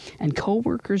workplace. And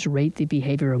coworkers rate the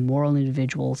behavior of moral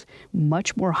individuals much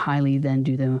more highly than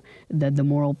do the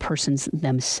moral persons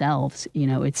themselves.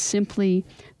 It's simply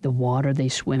the water they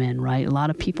swim in, right? A lot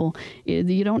of people,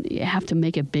 you don't have to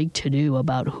make a big to-do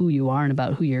about who you are and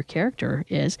about who your character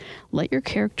is. Let your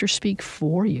character speak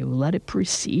for you. Let it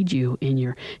precede you in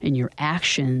your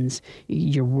actions,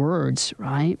 your words,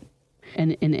 right?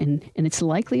 And it's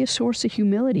likely a source of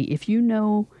humility. If you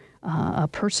know a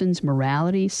person's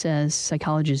morality, says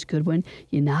psychologist Goodwin,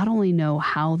 you not only know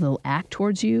how they'll act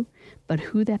towards you, but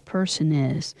who that person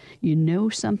is. You know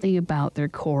something about their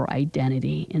core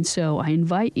identity. And so I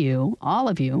invite you, all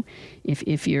of you,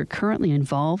 if you're currently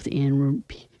involved in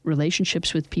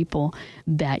relationships with people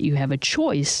that you have a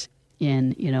choice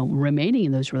in, remaining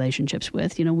in those relationships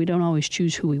with. We don't always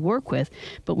choose who we work with,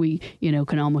 but we,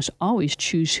 can almost always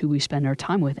choose who we spend our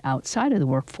time with outside of the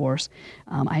workforce.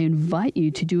 I invite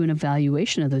you to do an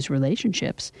evaluation of those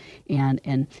relationships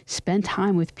and spend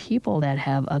time with people that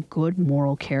have a good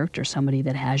moral character, somebody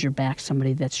that has your back,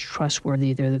 somebody that's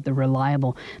trustworthy, they're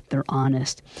reliable, they're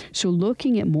honest. So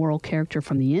looking at moral character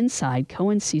from the inside,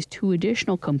 Cohen sees two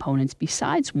additional components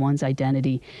besides one's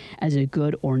identity as a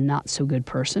good or not so good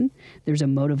person. There's a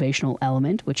motivational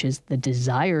element, which is the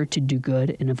desire to do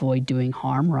good and avoid doing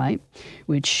harm, right?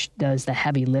 Which does the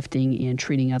heavy lifting in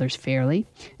treating others fairly.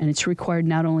 And it's required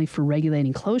not only for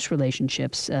regulating close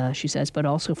relationships, she says, but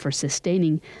also for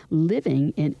sustaining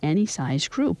living in any size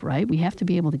group, right? We have to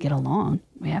be able to get along.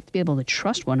 We have to be able to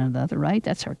trust one another, right?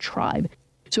 That's our tribe.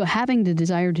 So having the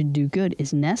desire to do good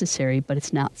is necessary, but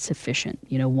it's not sufficient.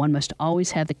 One must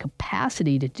always have the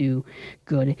capacity to do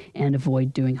good and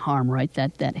avoid doing harm, right?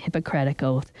 That Hippocratic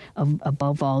oath of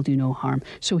above all, do no harm.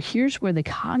 So here's where the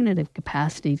cognitive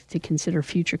capacity to consider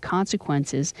future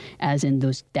consequences, as in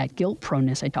that guilt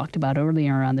proneness I talked about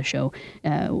earlier on the show,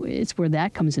 it's where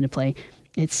that comes into play.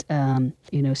 It's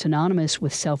synonymous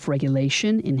with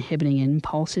self-regulation, inhibiting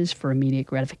impulses for immediate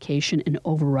gratification, and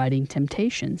overriding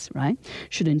temptations, right?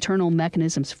 Should internal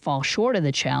mechanisms fall short of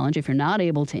the challenge, if you're not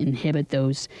able to inhibit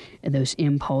those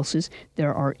impulses,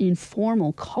 there are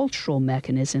informal cultural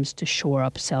mechanisms to shore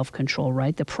up self-control,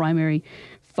 right? The primary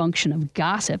function of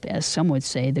gossip, as some would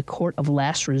say, the court of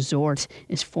last resort,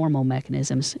 is formal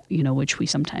mechanisms, which we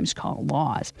sometimes call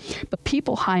laws. But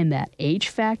people high in that H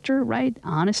factor, right?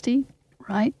 Honesty,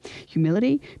 right?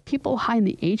 Humility. People high in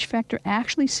the H factor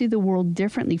actually see the world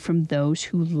differently from those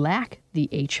who lack the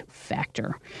H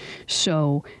factor.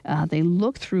 So they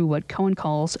look through what Cohen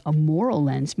calls a moral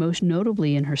lens. Most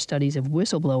notably in her studies of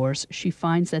whistleblowers, she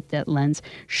finds that lens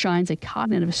shines a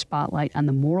cognitive spotlight on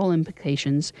the moral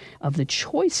implications of the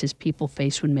choices people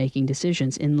face when making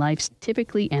decisions. In life's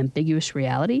typically ambiguous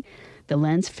reality, the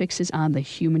lens fixes on the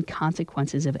human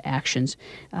consequences of actions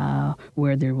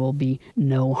where there will be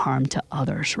no harm to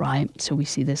others, right? So we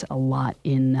see this a lot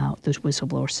in those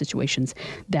whistleblower situations.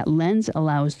 That lens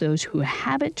allows those who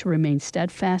have it to remain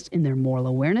steadfast in their moral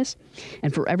awareness.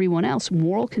 And for everyone else,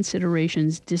 moral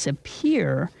considerations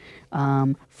disappear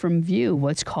from view.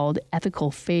 What's called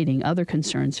ethical fading. Other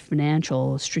concerns,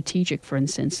 financial, strategic, for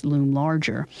instance, loom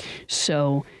larger.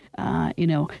 So,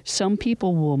 some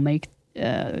people will make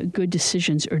good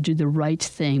decisions or do the right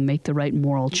thing, make the right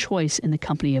moral choice in the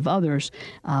company of others,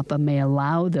 but may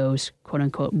allow those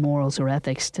quote-unquote morals or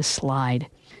ethics to slide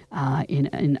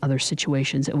in other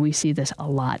situations. And we see this a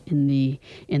lot in the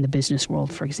business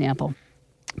world, for example.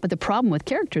 But the problem with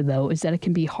character, though, is that it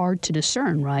can be hard to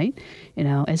discern, right?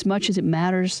 As much as it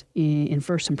matters in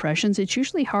first impressions, it's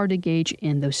usually hard to gauge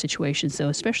in those situations, though,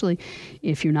 especially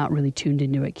if you're not really tuned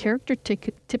into it. Character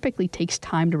typically takes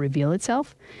time to reveal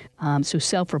itself. So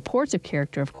self-reports of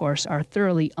character, of course, are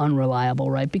thoroughly unreliable,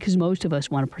 right? Because most of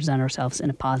us want to present ourselves in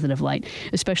a positive light,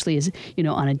 especially as,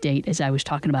 on a date, as I was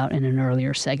talking about in an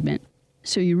earlier segment.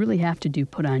 So you really have to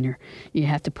put on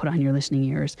your listening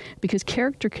ears, because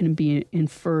character can be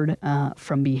inferred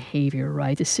from behavior,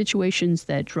 right? The situations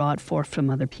that draw it forth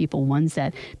from other people, ones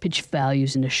that pitch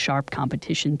values into sharp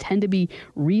competition, tend to be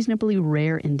reasonably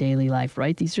rare in daily life,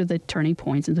 right? These are the turning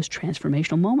points and those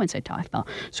transformational moments I talked about.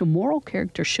 So moral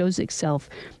character shows itself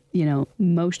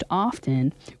most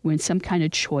often when some kind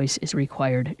of choice is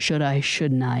required. Should I,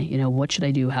 shouldn't I? What should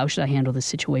I do? How should I handle the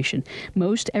situation?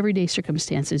 Most everyday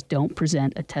circumstances don't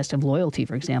present a test of loyalty,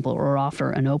 for example, or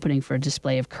offer an opening for a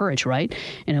display of courage, right?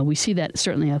 We see that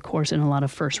certainly, of course, in a lot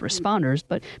of first responders,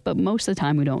 but most of the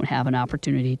time we don't have an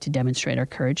opportunity to demonstrate our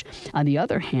courage. On the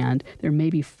other hand, there may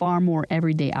be far more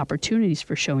everyday opportunities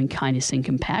for showing kindness and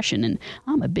compassion, and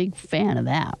I'm a big fan of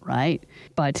that, right?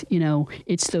 But,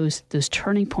 it's those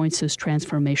turning points, those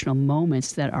transformational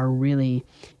moments that are really,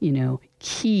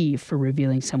 key for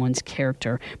revealing someone's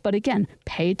character. But again,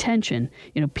 pay attention.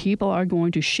 People are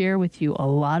going to share with you a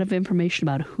lot of information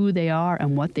about who they are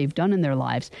and what they've done in their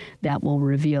lives that will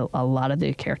reveal a lot of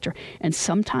their character. And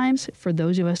sometimes, for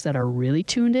those of us that are really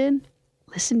tuned in,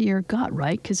 listen to your gut,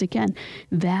 right? Because again,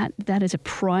 that is a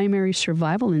primary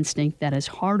survival instinct that is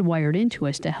hardwired into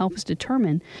us to help us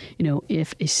determine,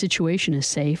 if a situation is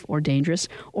safe or dangerous,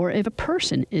 or if a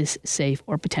person is safe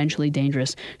or potentially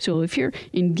dangerous. So if you're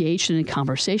engaged in a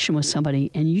conversation with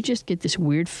somebody and you just get this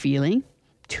weird feeling,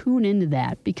 tune into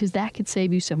that, because that could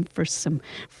save you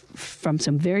from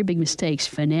some very big mistakes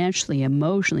financially,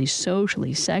 emotionally,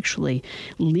 socially, sexually,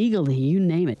 legally, you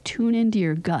name it. Tune into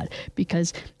your gut,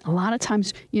 because a lot of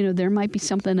times, there might be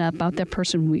something about that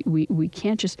person we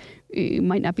can't just,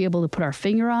 might not be able to put our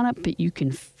finger on it, but you can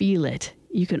feel it.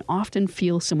 You can often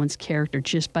feel someone's character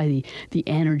just by the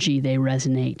energy they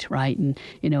resonate, right? And,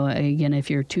 again, if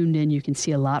you're tuned in, you can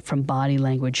see a lot from body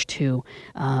language too.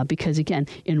 Because again,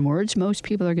 in words, most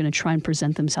people are going to try and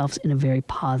present themselves in a very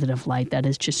positive light. That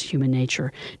is just human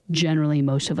nature. Generally,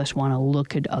 most of us want to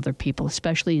look at other people,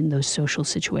 especially in those social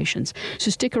situations.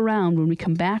 So stick around. When we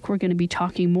come back, we're going to be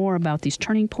talking more about these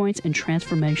turning points and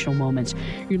transformational moments.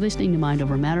 You're listening to Mind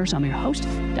Over Matters. I'm your host,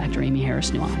 Dr. Amy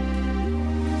Harris Nuon.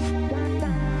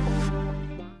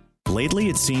 Lately,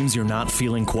 it seems you're not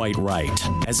feeling quite right,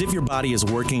 as if your body is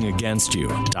working against you.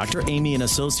 Dr. Amy and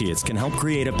Associates can help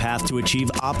create a path to achieve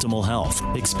optimal health.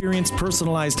 Experience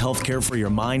personalized health care for your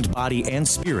mind, body, and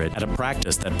spirit at a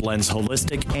practice that blends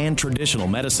holistic and traditional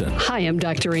medicine. Hi, I'm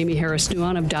Dr. Amy Harris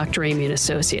Nuon of Dr. Amy and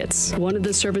Associates. One of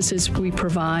the services we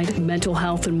provide, mental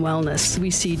health and wellness. We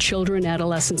see children,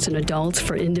 adolescents, and adults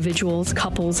for individuals,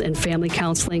 couples, and family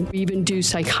counseling. We even do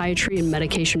psychiatry and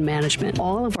medication management.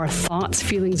 All of our thoughts,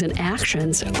 feelings, and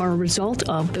actions are a result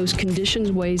of those conditioned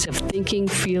ways of thinking,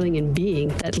 feeling, and being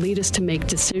that lead us to make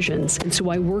decisions. And so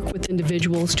I work with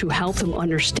individuals to help them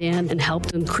understand and help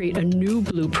them create a new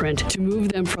blueprint to move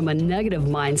them from a negative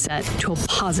mindset to a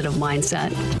positive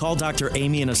mindset. Call Dr.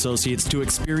 Amy and Associates to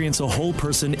experience a whole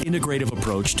person integrative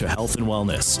approach to health and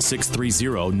wellness.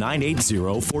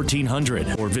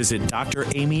 630-980-1400 or visit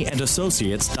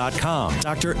dramyandassociates.com.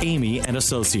 Dr. Amy and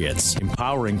Associates,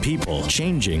 empowering people,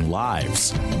 changing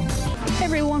lives. Hey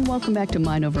everyone, welcome back to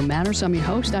Mind Over Matters. I'm your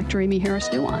host, Dr. Amy Harris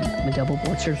Nuwan. I'm a double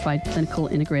board certified clinical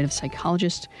integrative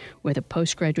psychologist with a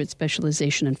postgraduate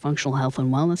specialization in functional health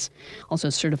and wellness, also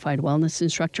a certified wellness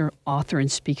instructor, author, and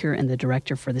speaker, and the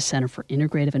director for the Center for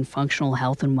Integrative and Functional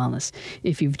Health and Wellness.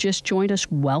 If you've just joined us,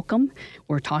 welcome.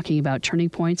 We're talking about turning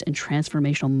points and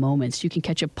transformational moments. You can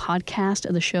catch a podcast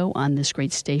of the show on this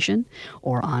great station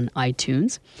or on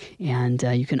iTunes, and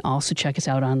you can also check us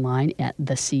out online at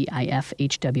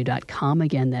thecifhw.com.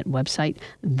 Again, that website,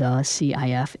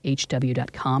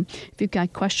 thecifhw.com. If you've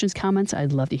got questions, comments,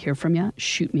 I'd love to hear from you.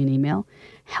 Shoot me an email,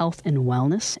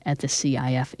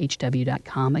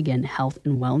 healthandwellness@thecifhw.com. Again,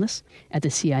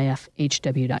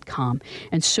 healthandwellness@thecifhw.com.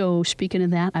 And so, speaking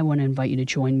of that, I want to invite you to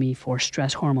join me for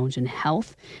Stress, Hormones, and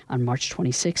Health on March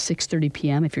 26, 6:30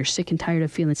 p.m. If you're sick and tired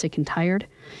of feeling sick and tired,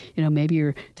 maybe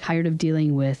you're tired of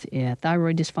dealing with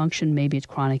thyroid dysfunction, maybe it's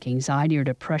chronic anxiety or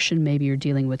depression, maybe you're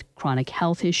dealing with chronic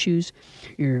health issues,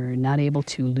 you're not able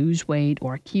to lose weight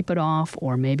or keep it off,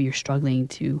 or maybe you're struggling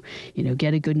to,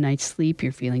 get a good night's sleep,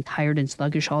 you're feeling tired and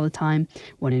sluggish all the time, I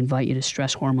want to invite you to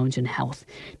Stress, Hormones, and Health.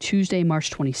 Tuesday, March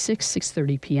 26,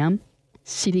 6:30 p.m.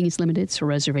 Seating is limited, so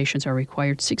reservations are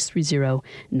required.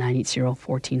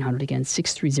 630-980-1400. Again,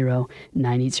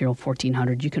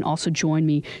 630-980-1400. You can also join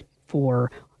me for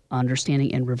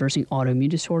Understanding and Reversing Autoimmune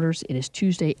Disorders. It is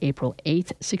Tuesday, April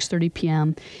 8th, 6:30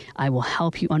 p.m. I will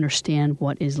help you understand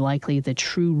what is likely the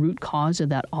true root cause of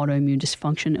that autoimmune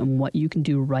dysfunction and what you can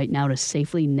do right now to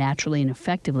safely, naturally, and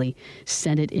effectively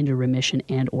send it into remission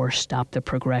and or stop the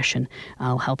progression.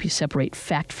 I'll help you separate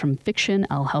fact from fiction.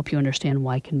 I'll help you understand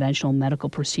why conventional medical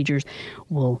procedures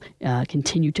will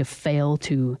continue to fail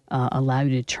to allow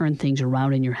you to turn things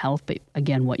around in your health. But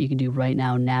again, what you can do right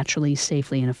now naturally,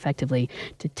 safely, and effectively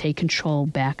to take control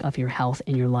back of your health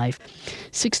and your life.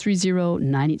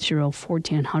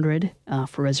 630-980-1400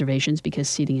 for reservations because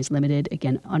seating is limited.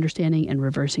 Again, Understanding and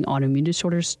Reversing Autoimmune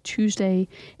Disorders, Tuesday,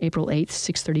 April 8th,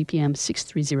 6:30 p.m.,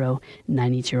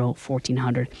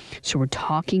 630-980-1400. So we're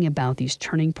talking about these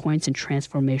turning points and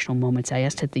transformational moments. I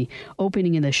asked at the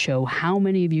opening of the show, how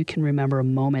many of you can remember a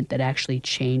moment that actually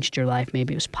changed your life?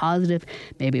 Maybe it was positive,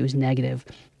 maybe it was negative.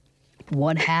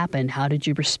 What happened? How did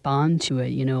you respond to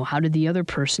it? How did the other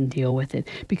person deal with it?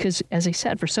 Because, as I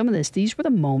said, for some of this, these were the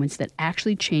moments that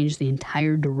actually changed the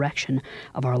entire direction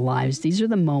of our lives. These are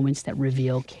the moments that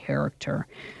reveal character.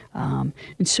 And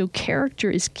so character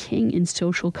is king in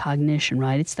social cognition,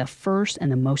 right? It's the first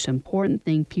and the most important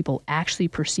thing people actually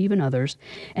perceive in others,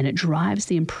 and it drives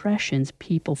the impressions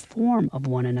people form of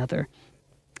one another.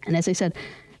 And as I said,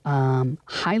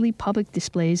 highly public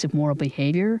displays of moral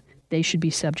behavior, they should be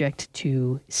subject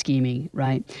to scheming,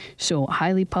 right? So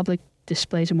highly public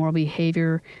displays of moral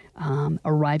behavior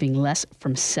arriving less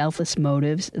from selfless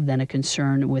motives than a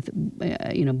concern with,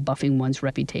 buffing one's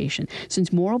reputation.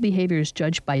 Since moral behavior is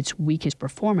judged by its weakest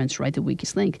performance, right, the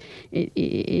weakest link,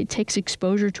 it takes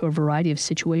exposure to a variety of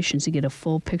situations to get a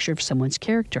full picture of someone's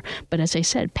character. But as I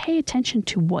said, pay attention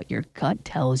to what your gut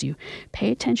tells you. Pay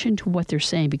attention to what they're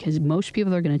saying, because most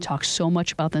people are going to talk so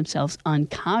much about themselves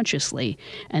unconsciously,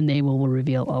 and they will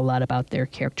reveal a lot about their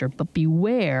character. But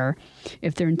beware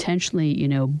if they're intentionally,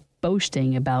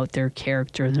 boasting about their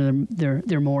character,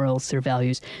 their morals, their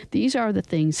values. These are the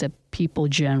things that people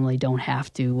generally don't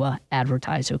have to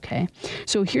advertise, okay?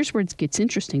 So here's where it gets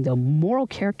interesting, though. Moral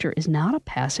character is not a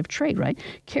passive trait, right?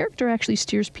 Character actually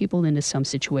steers people into some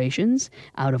situations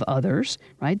out of others,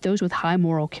 right? Those with high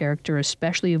moral character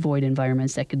especially avoid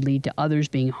environments that could lead to others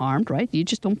being harmed, right? You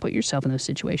just don't put yourself in those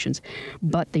situations.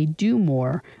 But they do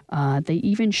more. They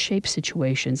even shape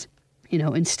situations.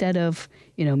 Instead of,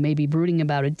 maybe brooding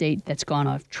about a date that's gone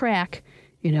off track,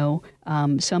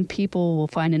 some people will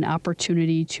find an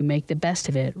opportunity to make the best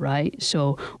of it, right?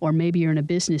 So, or maybe you're in a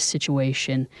business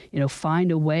situation, find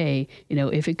a way,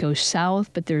 if it goes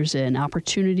south, but there's an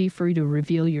opportunity for you to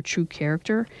reveal your true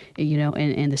character,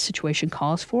 and the situation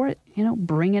calls for it,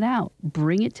 bring it out,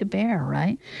 bring it to bear,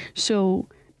 right? So,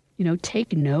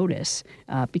 take notice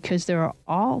because there are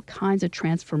all kinds of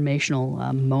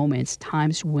transformational moments,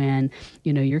 times when,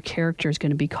 your character is going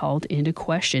to be called into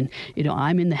question.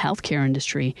 I'm in the healthcare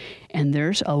industry, and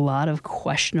there's a lot of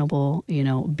questionable,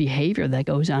 behavior that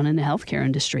goes on in the healthcare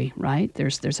industry, right?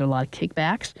 There's a lot of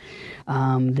kickbacks.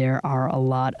 There are a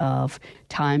lot of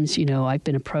times, I've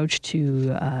been approached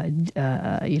to,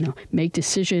 make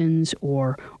decisions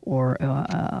or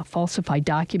falsify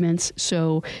documents.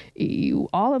 So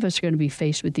all of us are going to be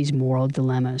faced with these moral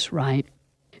dilemmas, right?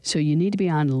 So you need to be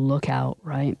on the lookout,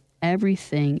 right?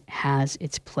 Everything has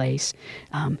its place.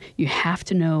 You have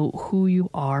to know who you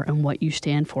are and what you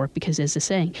stand for, because as the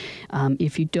saying,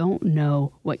 if you don't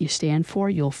know what you stand for,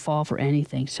 you'll fall for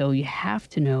anything. So you have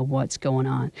to know what's going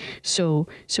on. So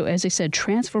as I said,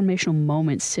 transformational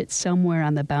moments sit somewhere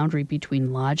on the boundary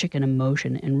between logic and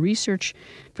emotion. And research,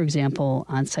 for example,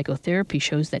 on psychotherapy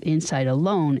shows that insight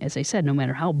alone, as I said, no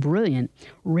matter how brilliant,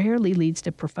 rarely leads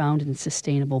to profound and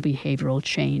sustainable behavioral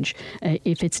change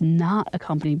if it's not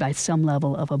accompanied by some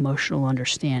level of emotional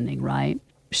understanding, right?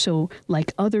 So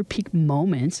like other peak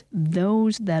moments,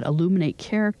 those that illuminate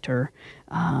character,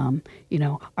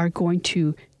 are going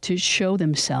to show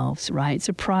themselves, right?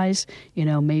 Surprise,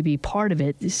 maybe part of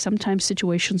it. Sometimes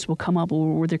situations will come up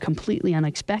where they're completely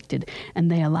unexpected,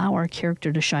 and they allow our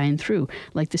character to shine through.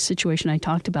 Like the situation I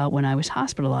talked about when I was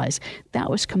hospitalized, that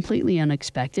was completely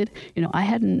unexpected. I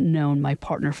hadn't known my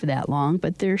partner for that long,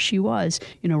 but there she was,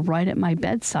 right at my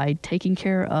bedside, taking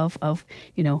care of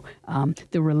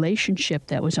the relationship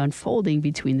that was unfolding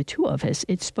between the two of us.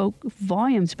 It spoke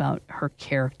volumes about her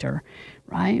character,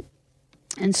 right?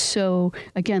 And so,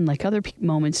 again, like other peak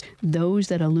moments, those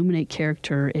that illuminate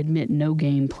character admit no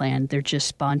game plan. They're just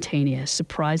spontaneous.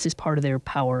 Surprise is part of their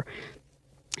power.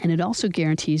 And it also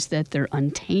guarantees that they're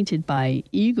untainted by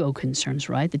ego concerns,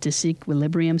 right? The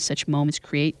disequilibrium such moments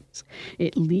create,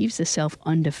 it leaves the self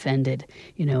undefended.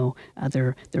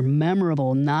 They're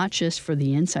memorable, not just for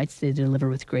the insights they deliver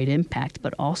with great impact,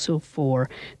 but also for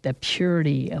the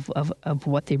purity of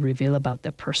what they reveal about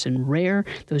the person.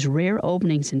 Those rare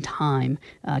openings in time,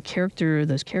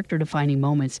 those character-defining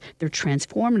moments, they're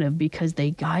transformative because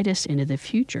they guide us into the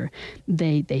future.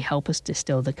 They help us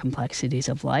distill the complexities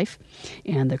of life,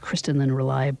 and the crystalline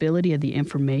reliability of the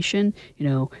information,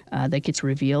 that gets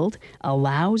revealed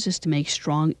allows us to make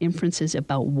strong inferences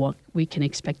about what we can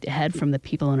expect ahead from the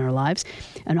people in our lives,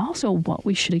 and also what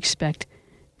we should expect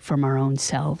from our own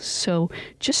selves. So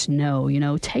just know,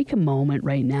 take a moment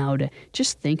right now to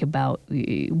just think about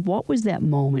what was that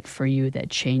moment for you that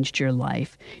changed your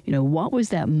life? What was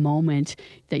that moment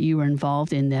that you were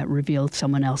involved in that revealed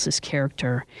someone else's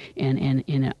character?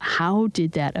 And how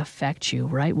did that affect you,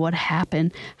 right? What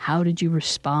happened? How did you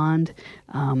respond?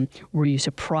 Were you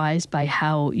surprised by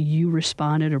how you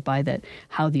responded or by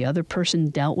how the other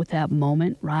person dealt with that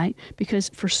moment, right? Because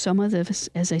for some of us,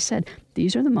 as I said,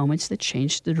 these are the moments that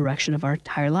changed the direction of our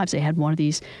entire lives. I had one of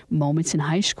these moments in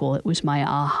high school. It was my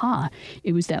aha.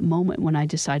 It was that moment when I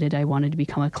decided I wanted to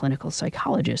become a clinical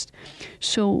psychologist.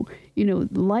 So,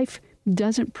 life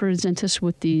doesn't present us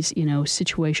with these,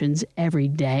 situations every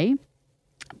day.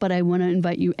 But I want to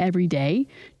invite you every day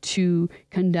to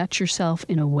conduct yourself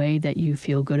in a way that you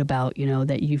feel good about,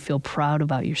 that you feel proud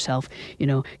about yourself.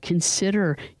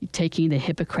 Consider taking the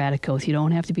Hippocratic Oath. You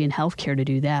don't have to be in healthcare to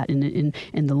do that. And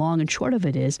the long and short of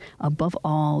it is, above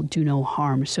all, do no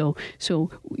harm. So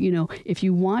if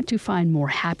you want to find more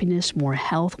happiness, more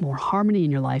health, more harmony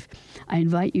in your life, I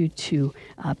invite you to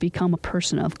become a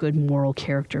person of good moral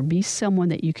character. Be someone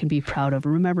that you can be proud of.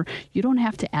 Remember, you don't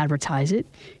have to advertise it.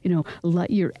 Let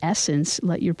your essence,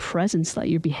 let your presence, let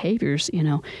your behaviors,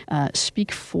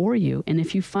 speak for you. And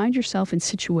if you find yourself in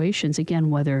situations, again,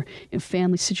 whether in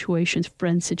family situations,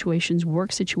 friend situations,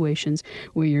 work situations,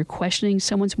 where you're questioning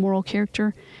someone's moral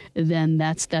character, then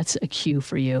that's a cue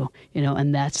for you,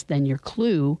 and that's then your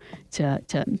clue to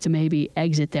maybe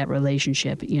exit that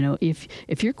relationship.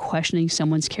 If you're questioning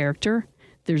someone's character,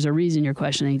 there's a reason you're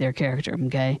questioning their character,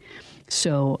 okay?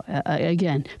 So,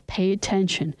 again, pay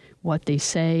attention what they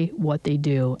say, what they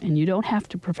do, and you don't have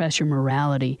to profess your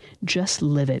morality, just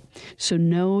live it. So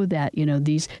know that,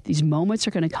 these moments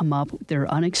are going to come up.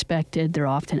 They're unexpected. They're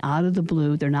often out of the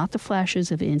blue. They're not the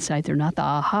flashes of insight. They're not the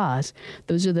ahas.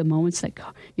 Those are the moments that,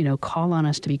 call on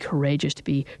us to be courageous, to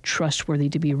be trustworthy,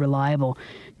 to be reliable,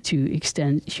 to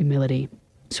extend humility.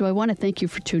 So I want to thank you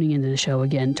for tuning into the show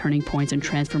again, Turning Points and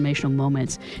Transformational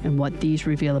Moments, and what these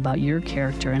reveal about your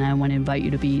character. And I want to invite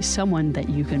you to be someone that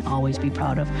you can always be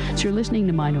proud of. So you're listening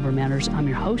to Mind Over Matters. I'm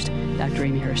your host, Dr.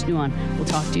 Amy Harris Nuon. We'll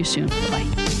talk to you soon.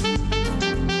 Bye-bye.